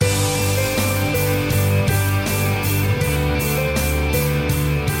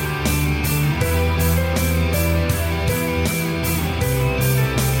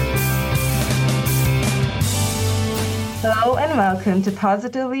welcome to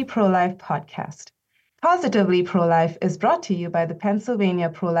Positively Pro-Life podcast. Positively Pro-Life is brought to you by the Pennsylvania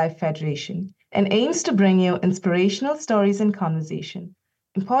Pro-Life Federation and aims to bring you inspirational stories and conversation,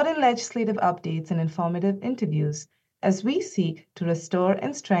 important legislative updates, and informative interviews as we seek to restore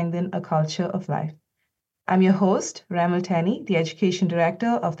and strengthen a culture of life. I'm your host, Ramel Tenney, the Education Director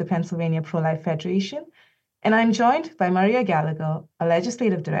of the Pennsylvania Pro-Life Federation, and I'm joined by Maria Gallagher, a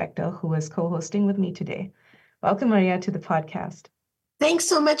Legislative Director who is co-hosting with me today. Welcome, Maria, to the podcast. Thanks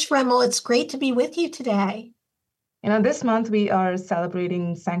so much, Remel. It's great to be with you today. This month we are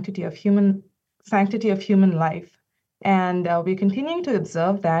celebrating sanctity of human life, and we're continuing to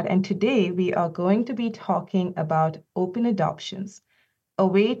observe that. And today we are going to be talking about open adoptions, a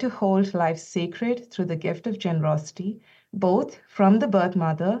way to hold life sacred through the gift of generosity, both from the birth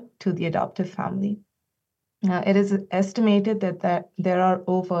mother to the adoptive family. It is estimated that there are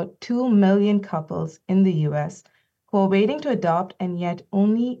over 2 million couples in the US who are waiting to adopt, and yet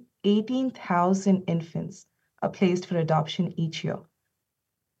only 18,000 infants are placed for adoption each year.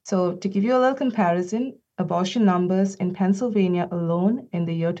 So to give you a little comparison, abortion numbers in Pennsylvania alone in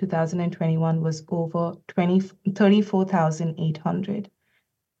the year 2021 was over 34,800.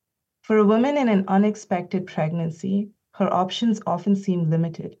 For a woman in an unexpected pregnancy, her options often seem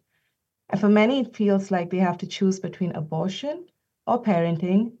limited. And for many, it feels like they have to choose between abortion or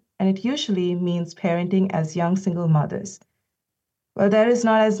parenting, and it usually means parenting as young single mothers. While there is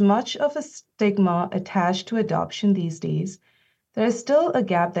not as much of a stigma attached to adoption these days, there is still a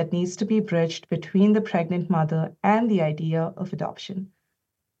gap that needs to be bridged between the pregnant mother and the idea of adoption.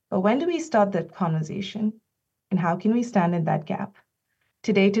 But when do we start that conversation, and how can we stand in that gap?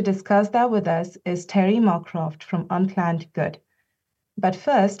 Today, to discuss that with us is Terri Marcroft from Unplanned Good. But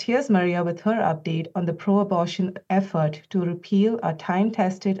first, here's Maria with her update on the pro-abortion effort to repeal a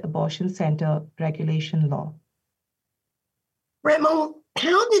time-tested abortion center regulation law. Remel,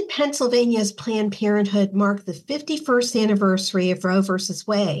 how did Pennsylvania's Planned Parenthood mark the 51st anniversary of Roe versus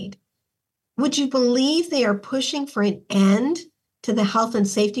Wade? Would you believe they are pushing for an end to the health and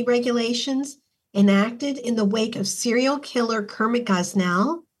safety regulations enacted in the wake of serial killer Kermit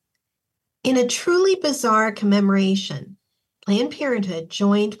Gosnell? In a truly bizarre commemoration, Planned Parenthood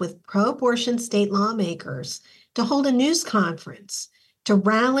joined with pro-abortion state lawmakers to hold a news conference to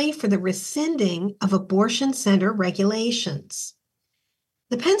rally for the rescinding of abortion center regulations.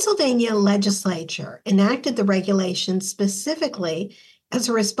 The Pennsylvania legislature enacted the regulations specifically as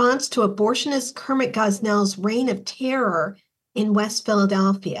a response to abortionist Kermit Gosnell's reign of terror in West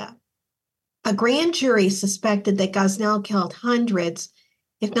Philadelphia. A grand jury suspected that Gosnell killed hundreds,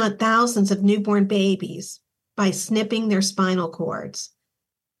 if not thousands, of newborn babies by snipping their spinal cords.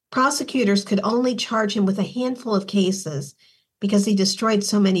 Prosecutors could only charge him with a handful of cases because he destroyed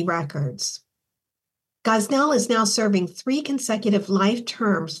so many records. Gosnell is now serving 3 consecutive life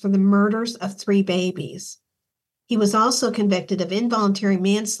terms for the murders of 3 babies. He was also convicted of involuntary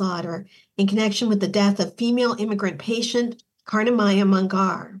manslaughter in connection with the death of female immigrant patient Karnamaya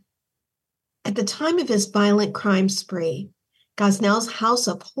Mungar. At the time of his violent crime spree, Gosnell's House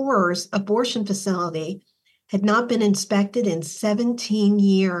of Horrors abortion facility had not been inspected in 17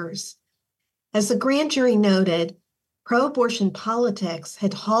 years. As the grand jury noted, pro-abortion politics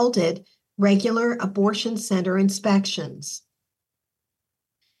had halted regular abortion center inspections.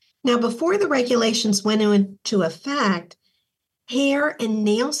 Now, before the regulations went into effect, hair and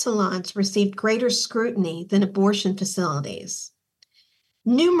nail salons received greater scrutiny than abortion facilities.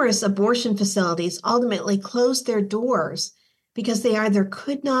 Numerous abortion facilities ultimately closed their doors because they either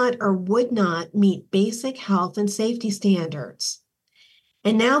could not or would not meet basic health and safety standards.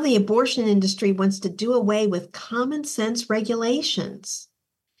 And now the abortion industry wants to do away with common sense regulations.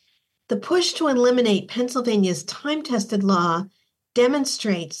 The push to eliminate Pennsylvania's time-tested law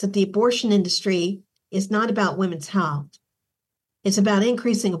demonstrates that the abortion industry is not about women's health. It's about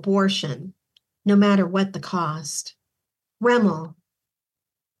increasing abortion, no matter what the cost. Remel.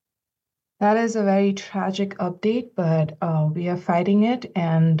 That is a very tragic update, but we are fighting it.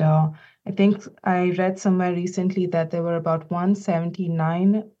 And I think I read somewhere recently that there were about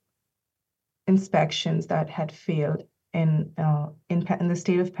 179 inspections that had failed in the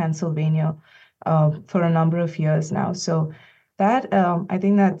state of Pennsylvania for a number of years now. So that I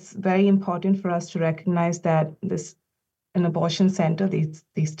think that's very important for us to recognize that an abortion center, they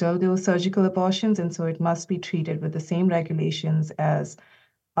still do surgical abortions, and so it must be treated with the same regulations as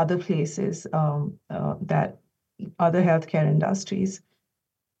other places, that other healthcare industries.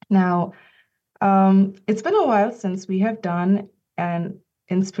 Now, it's been a while since we have done an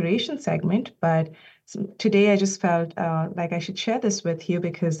inspiration segment, but today I just felt like I should share this with you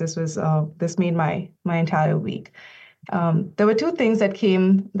because this made my entire week. There were two things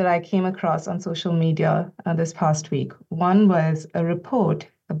that I came across on social media this past week. One was a report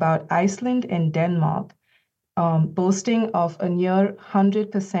about Iceland and Denmark boasting of a near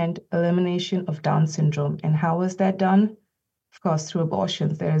 100% elimination of Down syndrome. And how was that done? Of course, through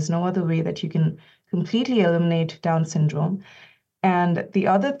abortions. There is no other way that you can completely eliminate Down syndrome. And the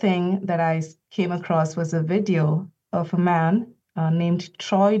other thing that I came across was a video of a man named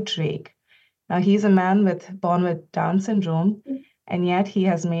Troy Drake. Now, he's a man born with Down syndrome, and yet he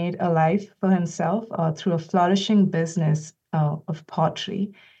has made a life for himself through a flourishing business of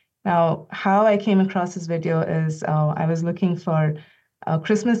pottery. Now, how I came across this video is I was looking for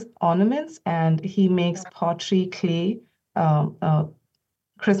Christmas ornaments, and he makes pottery clay uh, uh,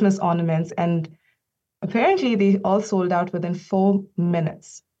 Christmas ornaments, and apparently they all sold out within 4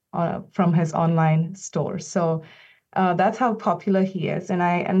 minutes from his online store. So that's how popular he is.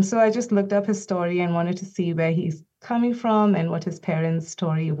 And so I just looked up his story and wanted to see where he's coming from and what his parents'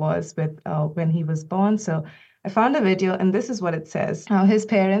 story was with when he was born. So I found a video, and this is what it says. His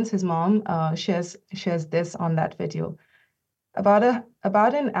parents, his mom, shares this on that video. About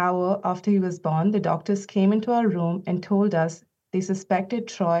an hour after he was born, the doctors came into our room and told us they suspected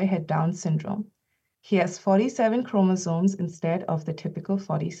Troy had Down syndrome. He has 47 chromosomes instead of the typical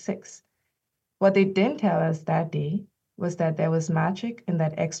 46. What they didn't tell us that day was that there was magic in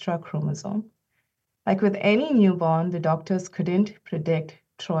that extra chromosome. Like with any newborn, the doctors couldn't predict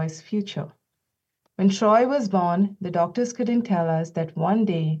Troy's future. When Troy was born, the doctors couldn't tell us that one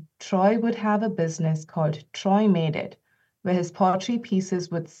day Troy would have a business called Troy Made It, where his pottery pieces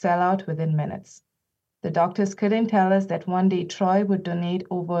would sell out within minutes. The doctors couldn't tell us that one day Troy would donate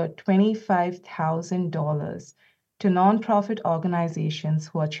over $25,000 to nonprofit organizations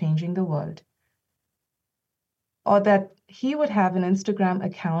who are changing the world, or that he would have an Instagram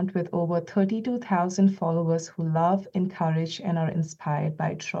account with over 32,000 followers who love, encourage, and are inspired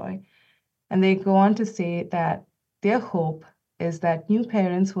by Troy. And they go on to say that their hope is that new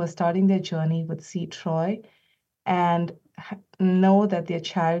parents who are starting their journey would see Troy and know that their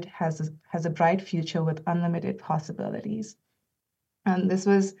child has a bright future with unlimited possibilities. And this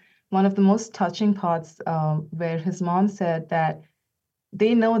was one of the most touching parts where his mom said that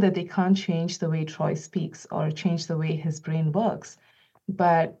they know that they can't change the way Troy speaks or change the way his brain works.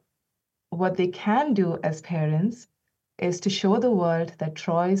 But what they can do as parents is to show the world that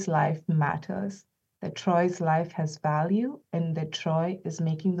Troy's life matters, that Troy's life has value, and that Troy is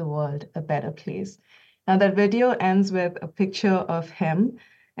making the world a better place. Now, that video ends with a picture of him,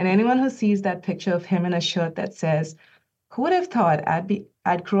 and anyone who sees that picture of him in a shirt that says, "Who would have thought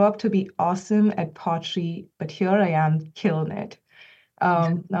I'd grow up to be awesome at pottery, but here I am killing it."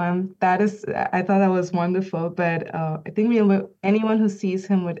 I thought that was wonderful, but I think anyone who sees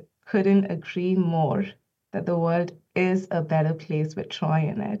him couldn't agree more that the world is a better place with Troy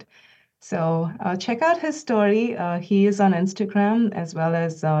in it. So check out his story. He is on Instagram as well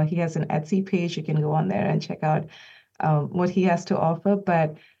as he has an Etsy page. You can go on there and check out what he has to offer.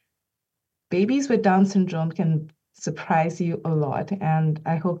 But babies with Down syndrome can surprise you a lot, and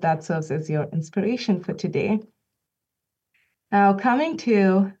I hope that serves as your inspiration for today. Now, coming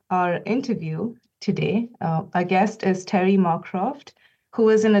to our interview today, our guest is Terri Marcroft, who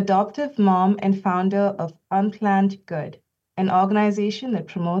is an adoptive mom and founder of Unplanned Good, an organization that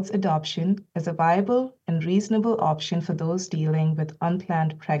promotes adoption as a viable and reasonable option for those dealing with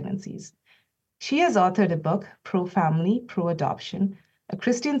unplanned pregnancies. She has authored a book, Pro Family, Pro Adoption, A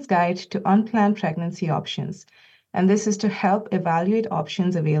Christian's Guide to Unplanned Pregnancy Options, and this is to help evaluate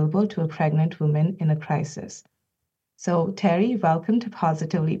options available to a pregnant woman in a crisis. So, Terri, welcome to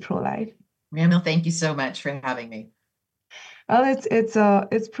Positively Pro-Life. Randall, thank you so much for having me. Well,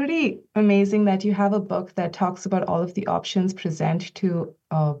 it's pretty amazing that you have a book that talks about all of the options present to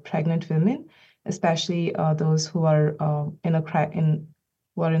pregnant women, especially those who are in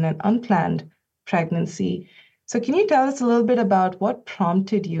an unplanned pregnancy. So, can you tell us a little bit about what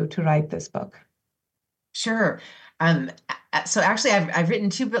prompted you to write this book? Sure. So actually, I've written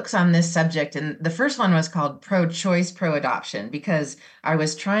two books on this subject, and the first one was called Pro-Choice, Pro-Adoption, because I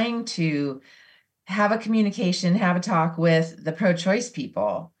was trying to have a communication, have a talk with the pro-choice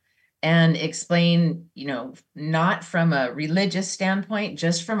people and explain, not from a religious standpoint,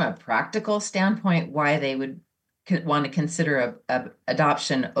 just from a practical standpoint, why they would want to consider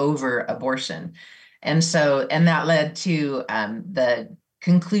adoption over abortion. And that led to the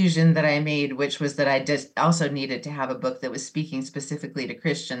conclusion that I made, which was that I just also needed to have a book that was speaking specifically to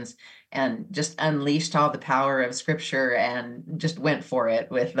Christians and just unleashed all the power of Scripture and just went for it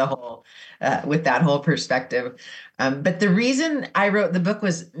with with that whole perspective. But the reason I wrote the book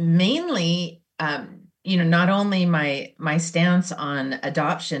was mainly not only my stance on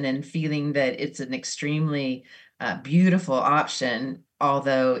adoption and feeling that it's an extremely beautiful option,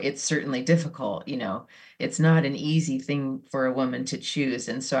 although it's certainly difficult. It's not an easy thing for a woman to choose,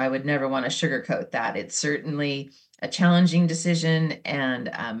 and so I would never want to sugarcoat that. It's certainly a challenging decision,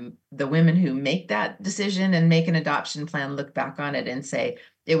 and the women who make that decision and make an adoption plan look back on it and say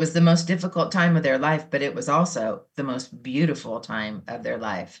it was the most difficult time of their life, but it was also the most beautiful time of their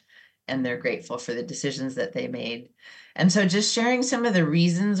life, and they're grateful for the decisions that they made. And so just sharing some of the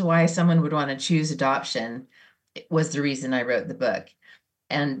reasons why someone would want to choose adoption was the reason I wrote the book.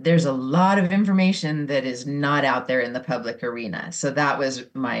 And there's a lot of information that is not out there in the public arena. So that was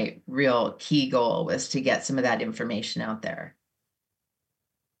my real key goal, was to get some of that information out there.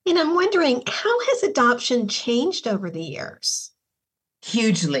 And I'm wondering, how has adoption changed over the years?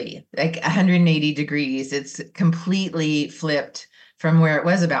 Hugely, like 180 degrees. It's completely flipped from where it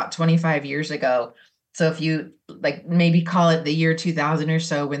was about 25 years ago. So if you like maybe call it the year 2000 or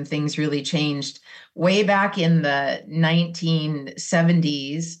so, when things really changed, way back in the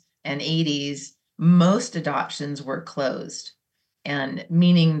 1970s and 80s, most adoptions were closed. And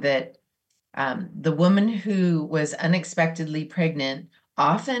meaning that the woman who was unexpectedly pregnant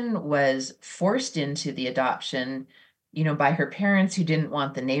often was forced into the adoption, by her parents, who didn't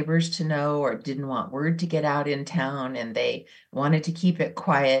want the neighbors to know or didn't want word to get out in town, and they wanted to keep it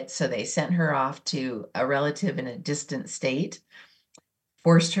quiet. So they sent her off to a relative in a distant state,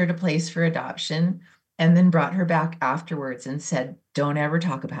 forced her to place for adoption, and then brought her back afterwards and said, "Don't ever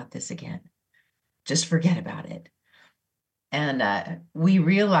talk about this again. Just forget about it." And we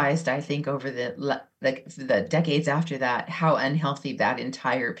realized, I think, over the decades after that, how unhealthy that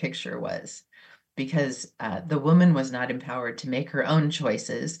entire picture was, because the woman was not empowered to make her own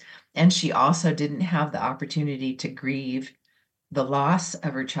choices, and she also didn't have the opportunity to grieve the loss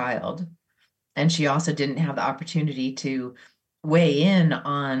of her child, and she also didn't have the opportunity to weigh in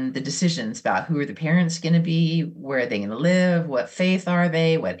on the decisions about who are the parents going to be, where are they going to live, what faith are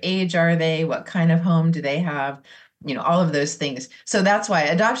they, what age are they, what kind of home do they have, all of those things. So that's why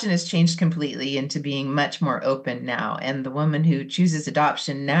adoption has changed completely into being much more open now. And the woman who chooses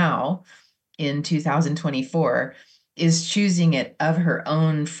adoption now in 2024 is choosing it of her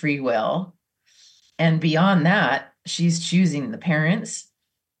own free will. And beyond that, she's choosing the parents.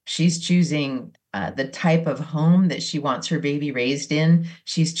 She's choosing the type of home that she wants her baby raised in.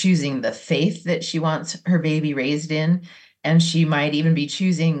 She's choosing the faith that she wants her baby raised in. And she might even be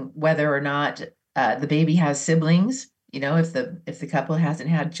choosing whether or not the baby has siblings. If the couple hasn't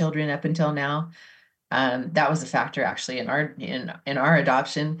had children up until now, that was a factor actually in our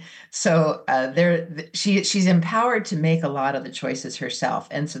adoption. So she's empowered to make a lot of the choices herself,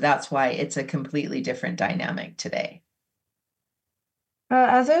 and so that's why it's a completely different dynamic today.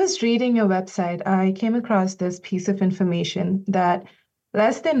 As I was reading your website, I came across this piece of information that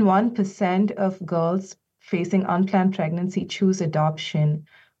less than 1% of girls facing unplanned pregnancy choose adoption.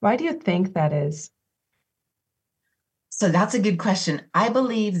 Why do you think that is? So that's a good question. I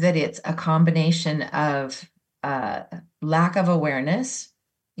believe that it's a combination of lack of awareness,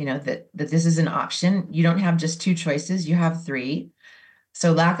 that this is an option. You don't have just two choices, you have three.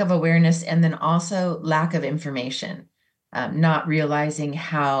 So lack of awareness, and then also lack of information, not realizing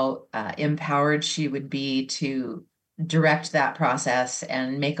how empowered she would be to direct that process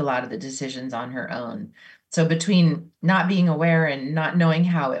and make a lot of the decisions on her own. So between not being aware and not knowing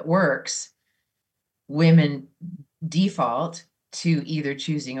how it works, women default to either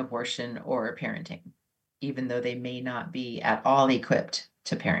choosing abortion or parenting, even though they may not be at all equipped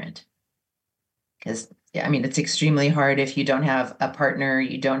to parent. Because, yeah, I mean, it's extremely hard if you don't have a partner,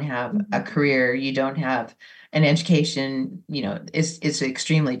 you don't have a career, you don't have an education, it's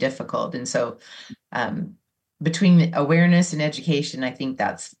extremely difficult. And so between awareness and education, I think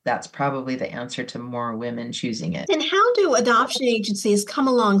that's probably the answer to more women choosing it. And how do adoption agencies come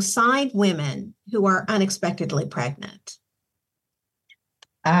alongside women who are unexpectedly pregnant?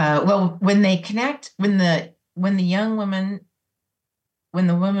 Well, when they connect, when the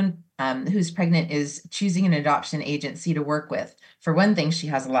woman who's pregnant is choosing an adoption agency to work with, for one thing, she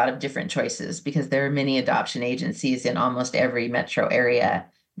has a lot of different choices because there are many adoption agencies in almost every metro area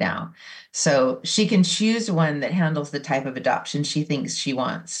now. So she can choose one that handles the type of adoption she thinks she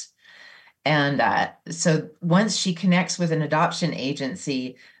wants. And so once she connects with an adoption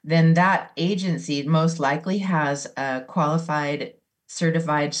agency, then that agency most likely has a qualified,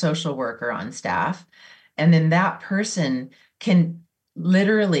 certified social worker on staff. And then that person can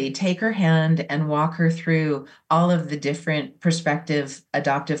literally take her hand and walk her through all of the different prospective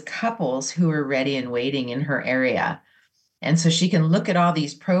adoptive couples who are ready and waiting in her area. And so she can look at all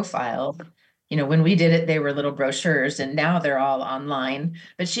these profiles when we did it, they were little brochures, and now they're all online.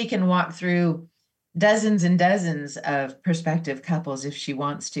 But she can walk through dozens and dozens of prospective couples if she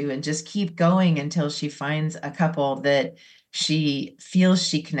wants to, and just keep going until she finds a couple that she feels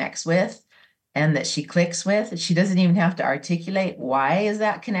she connects with and that she clicks with. She doesn't even have to articulate why is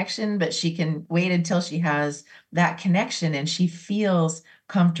that connection, but she can wait until she has that connection and she feels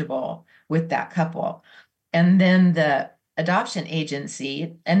comfortable with that couple. And then the adoption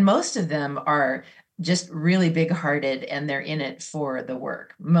agency, and most of them are just really big-hearted and they're in it for the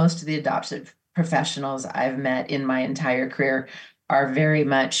work. Most of the adoptive professionals I've met in my entire career are very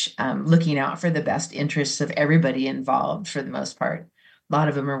much looking out for the best interests of everybody involved for the most part. A lot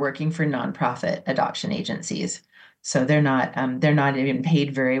of them are working for nonprofit adoption agencies. So they're not even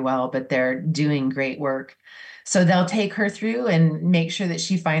paid very well, but they're doing great work. So they'll take her through and make sure that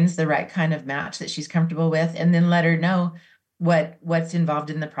she finds the right kind of match that she's comfortable with, and then let her know what's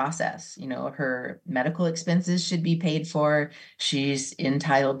involved in the process. Her medical expenses should be paid for. She's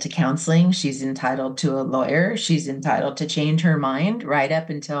entitled to counseling. She's entitled to a lawyer. She's entitled to change her mind right up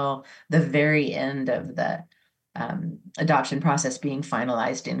until the very end of the adoption process being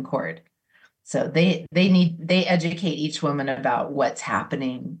finalized in court. So they educate each woman about what's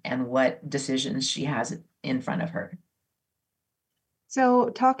happening and what decisions she has in front of her. So,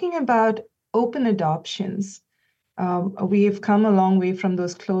 talking about open adoptions, we've come a long way from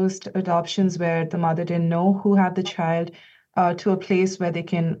those closed adoptions where the mother didn't know who had the child, to a place where they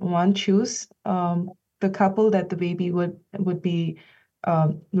can choose the couple that the baby would be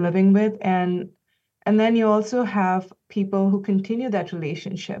living with, and then you also have people who continue that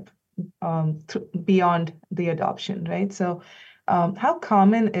relationship beyond the adoption, right? So, how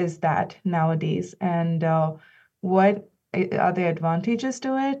common is that nowadays, and what are the advantages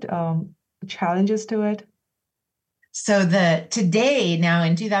to it, challenges to it? So today, now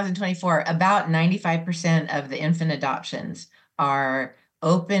in 2024, about 95% of the infant adoptions are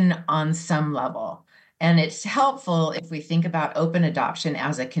open on some level. And it's helpful if we think about open adoption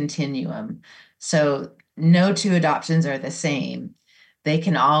as a continuum. So no two adoptions are the same. They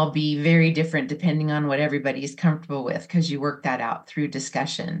can all be very different depending on what everybody is comfortable with, because you work that out through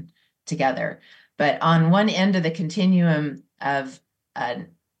discussion together. But on one end of the continuum of an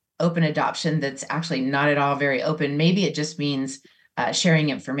open adoption that's actually not at all very open, maybe it just means sharing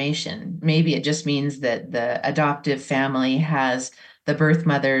information. Maybe it just means that the adoptive family has the birth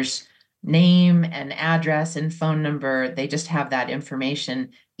mother's name and address and phone number. They just have that information,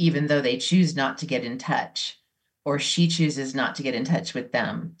 even though they choose not to get in touch, or she chooses not to get in touch with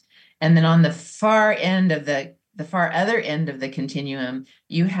them. And then on the far end of the far other end of the continuum,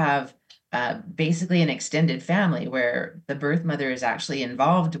 you have basically an extended family where the birth mother is actually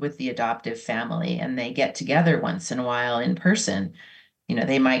involved with the adoptive family and they get together once in a while in person.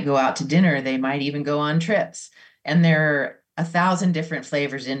 They might go out to dinner, they might even go on trips, and there are 1,000 different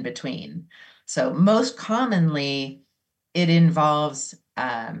flavors in between. So most commonly, it involves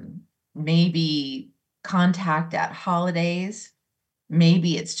maybe contact at holidays.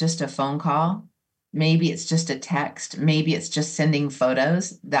 Maybe it's just a phone call. Maybe it's just a text. Maybe it's just sending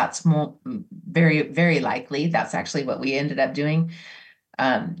photos. That's more very, very likely. That's actually what we ended up doing.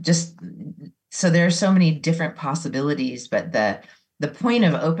 Just so there are so many different possibilities, but the point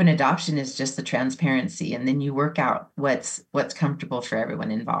of open adoption is just the transparency, and then you work out what's comfortable for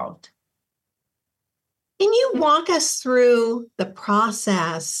everyone involved. Can you walk us through the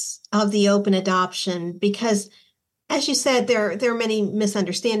process of the open adoption? Because, as you said, there are many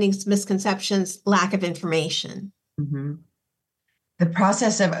misunderstandings, misconceptions, lack of information. Mm-hmm. The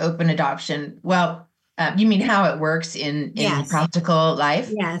process of open adoption, well, you mean how it works in practical life?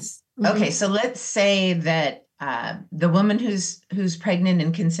 Yes. Mm-hmm. Okay, so let's say that the woman who's pregnant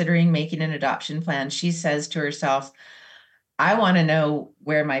and considering making an adoption plan, she says to herself, I want to know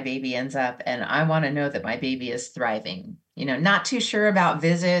where my baby ends up, and I want to know that my baby is thriving. Not too sure about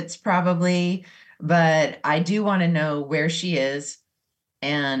visits probably, but I do want to know where she is,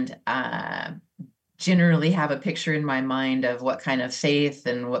 and generally have a picture in my mind of what kind of faith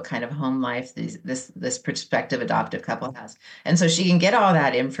and what kind of home life this prospective adoptive couple has. And so she can get all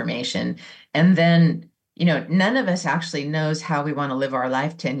that information. And then, none of us actually knows how we want to live our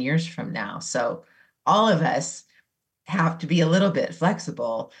life 10 years from now. So all of us have to be a little bit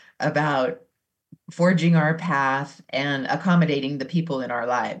flexible about forging our path and accommodating the people in our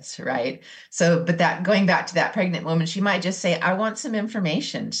lives, right? So, but that going back to that pregnant woman, she might just say, I want some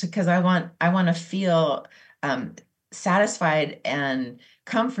information because I want to feel satisfied and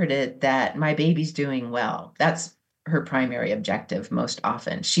comforted that my baby's doing well. That's her primary objective most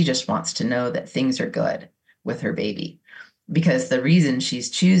often. She just wants to know that things are good with her baby. because the reason she's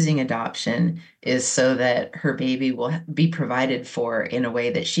choosing adoption is so that her baby will be provided for in a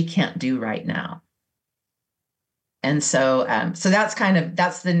way that she can't do right now. And so that's kind of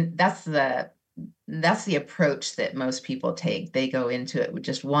that's the approach that most people take. They go into it with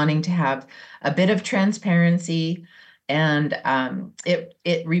just wanting to have a bit of transparency, and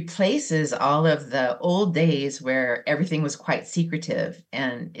it replaces all of the old days where everything was quite secretive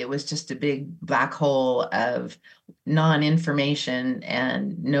and it was just a big black hole of non-information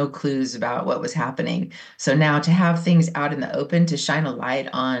and no clues about what was happening. So now to have things out in the open, to shine a light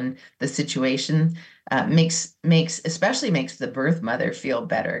on the situation, especially makes the birth mother feel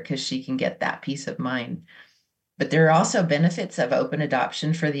better because she can get that peace of mind. But there are also benefits of open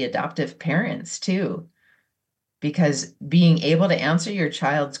adoption for the adoptive parents too, because being able to answer your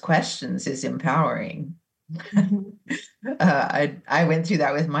child's questions is empowering. I went through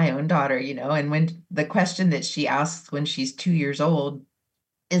that with my own daughter, and when the question that she asks when she's 2 years old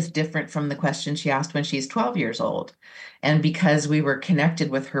is different from the question she asked when she's 12 years old. And because we were connected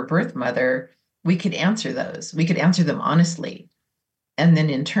with her birth mother, we could answer those. We could answer them honestly. And then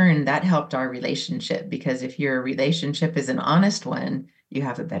in turn, that helped our relationship, because if your relationship is an honest one, you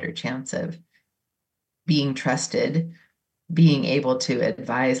have a better chance of being trusted, being able to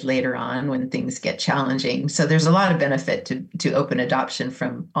advise later on when things get challenging. So there's a lot of benefit to open adoption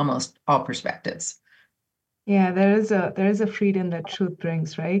from almost all perspectives. Yeah, there is a freedom that truth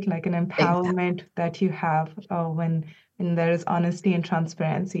brings, right? Like an Exactly. empowerment that you have when there is honesty and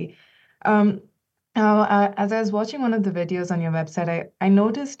transparency. Um, as I was watching one of the videos on your website, I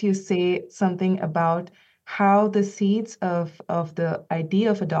noticed you say something about how the seeds of the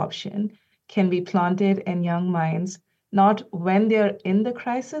idea of adoption can be planted in young minds, not when they're in the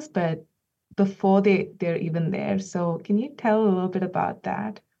crisis, but before they're even there. So can you tell a little bit about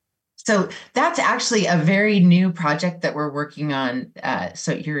that? So that's actually a very new project that we're working on.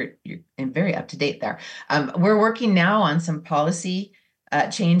 So you're very up to date there. We're working now on some policy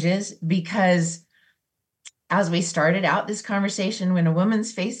changes, because as we started out this conversation, when a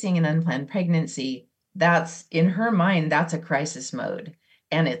woman's facing an unplanned pregnancy, that's in her mind, that's a crisis mode.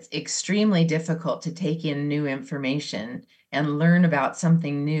 And it's extremely difficult to take in new information and learn about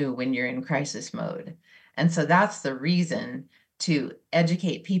something new when you're in crisis mode. And so that's the reason to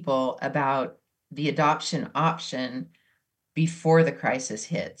educate people about the adoption option before the crisis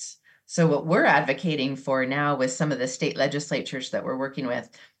hits. So, what we're advocating for now with some of the state legislatures that we're working with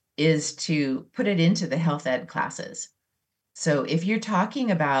is to put it into the health ed classes. So, if you're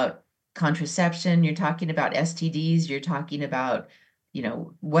talking about contraception, you're talking about STDs, you're talking about,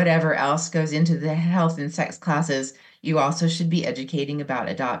 whatever else goes into the health and sex classes, you also should be educating about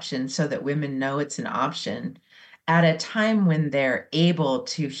adoption so that women know it's an option at a time when they're able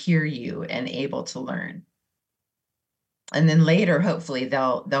to hear you and able to learn. And then later, hopefully,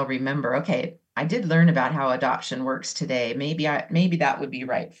 they'll remember, okay, I did learn about how adoption works today. Maybe that would be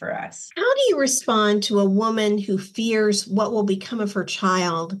right for us. How do you respond to a woman who fears what will become of her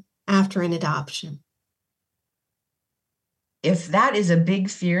child after an adoption? If that is a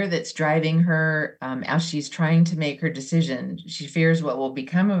big fear that's driving her as she's trying to make her decision, she fears what will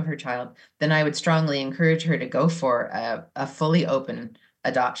become of her child, then I would strongly encourage her to go for a fully open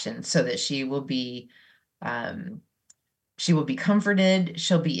adoption, so that um, she will be comforted,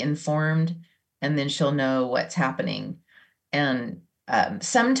 she'll be informed, and then she'll know what's happening. And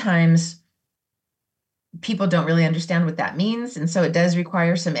sometimes people don't really understand what that means. And so it does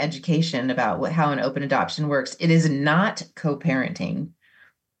require some education about how an open adoption works. It is not co-parenting,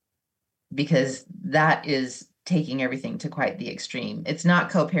 because that is taking everything to quite the extreme. It's not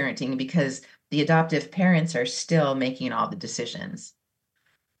co-parenting because the adoptive parents are still making all the decisions.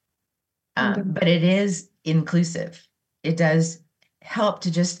 And But it is inclusive. It does help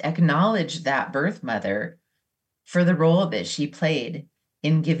to just acknowledge that birth mother for the role that she played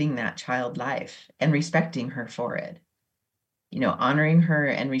in giving that child life and respecting her for it. Honoring her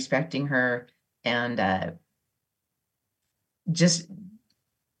and respecting her, and just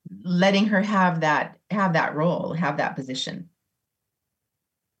letting her have that role, have that position.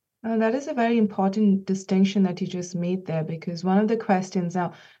 That is a very important distinction that you just made there, because one of the questions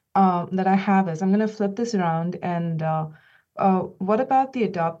now that I have is, I'm going to flip this around, and what about the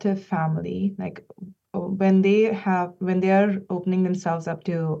adoptive family? Like when they are opening themselves up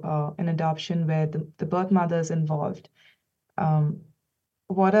to an adoption where the birth mother is involved, um,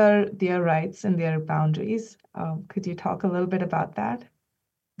 what are their rights and their boundaries? Could you talk a little bit about that?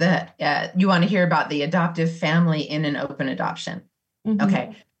 You want to hear about the adoptive family in an open adoption? Mm-hmm.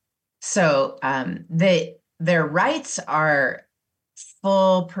 Okay. So their rights are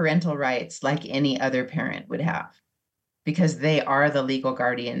full parental rights like any other parent would have. because they are the legal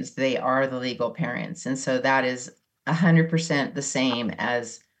guardians, they are the legal parents. And so that is 100% the same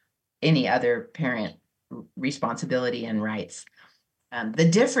as any other parent responsibility and rights. The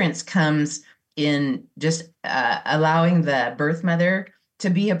difference comes in just allowing the birth mother to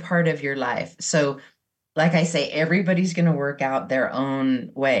be a part of your life. So, like I say, everybody's going to work out their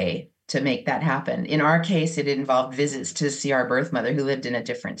own way to make that happen. In our case, it involved visits to see our birth mother who lived in a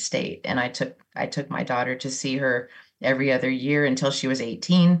different state. And I took my daughter to see her every other year until she was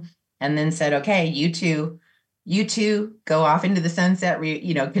 18, and then said, okay, you two go off into the sunset,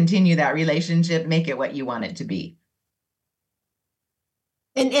 continue that relationship, make it what you want it to be.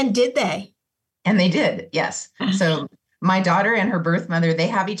 And did they? And they did, yes. So my daughter and her birth mother, they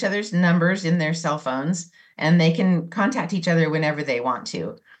have each other's numbers in their cell phones, and they can contact each other whenever they want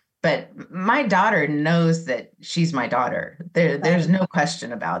to. But my daughter knows that she's my daughter. There's no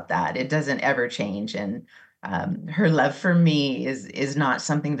question about that. It doesn't ever change. And her love for me is not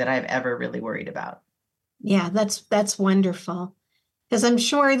something that I've ever really worried about. Yeah, that's wonderful. Because I'm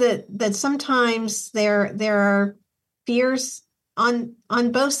sure that sometimes there are fears on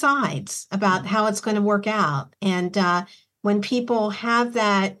both sides about how it's going to work out. And when people have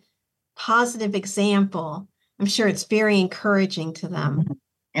that positive example, I'm sure it's very encouraging to them.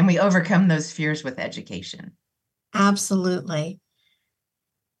 And we overcome those fears with education. Absolutely.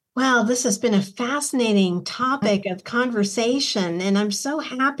 Well, this has been a fascinating topic of conversation, and I'm so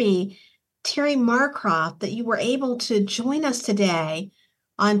happy, Terri Marcroft, that you were able to join us today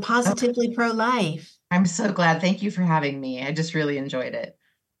on Positively Pro-Life. I'm so glad. Thank you for having me. I just really enjoyed it.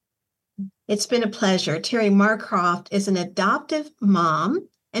 It's been a pleasure. Terri Marcroft is an adoptive mom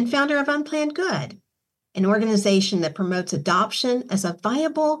and founder of Unplanned Good, an organization that promotes adoption as a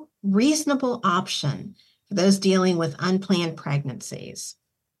viable, reasonable option for those dealing with unplanned pregnancies.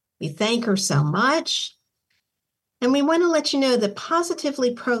 We thank her so much. And we want to let you know that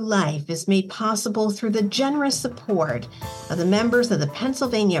Positively Pro-Life is made possible through the generous support of the members of the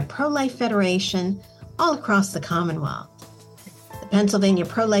Pennsylvania Pro-Life Federation all across the Commonwealth. The Pennsylvania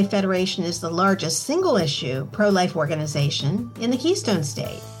Pro-Life Federation is the largest single-issue pro-life organization in the Keystone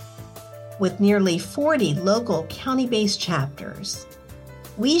State, with nearly 40 local county-based chapters.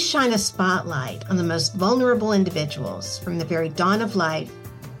 We shine a spotlight on the most vulnerable individuals from the very dawn of life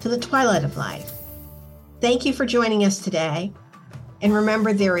to the twilight of life. Thank you for joining us today. And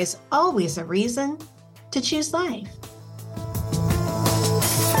remember, there is always a reason to choose life.